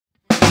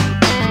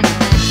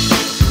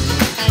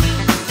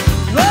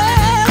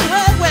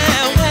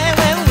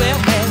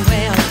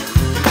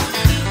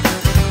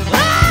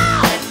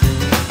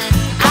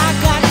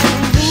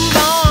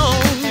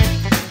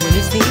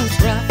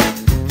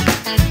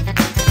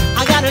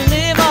gotta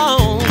live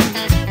on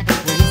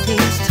when it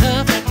seems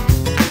tough.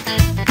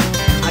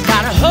 I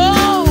gotta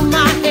hold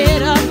my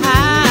head up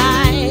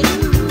high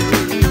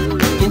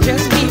and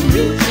just keep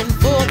reaching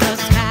for the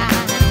sky.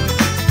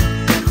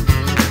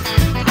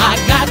 I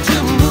got to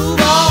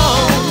move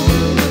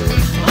on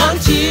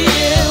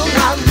until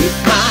I reach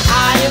my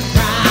higher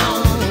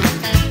ground.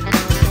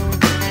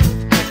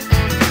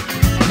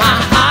 My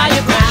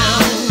higher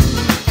ground.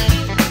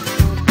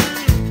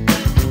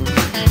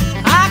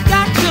 I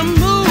got to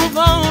move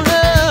on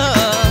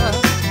up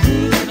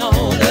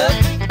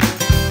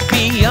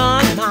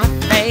beyond my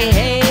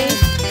faith.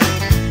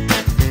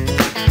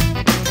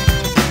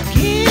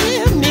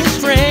 Give me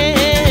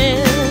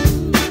strength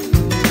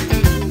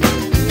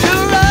to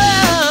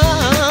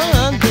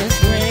run this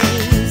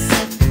race.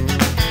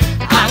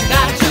 I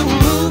got to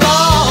move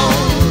on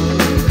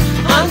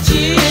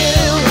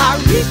until I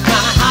reach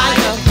my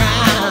higher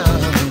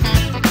ground.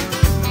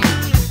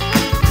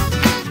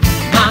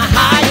 My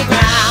higher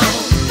ground.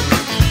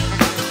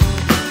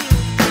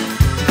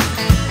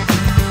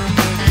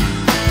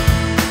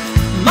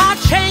 My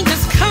change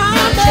is coming.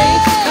 My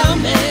change is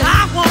coming.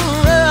 I won't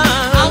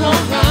run. I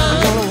won't run.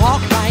 I'm gonna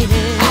walk right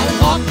in. I'll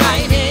walk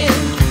right in.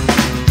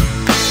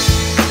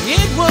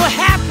 It will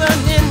happen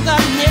in the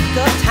nick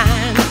of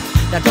time.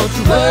 Now don't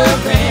you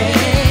worry.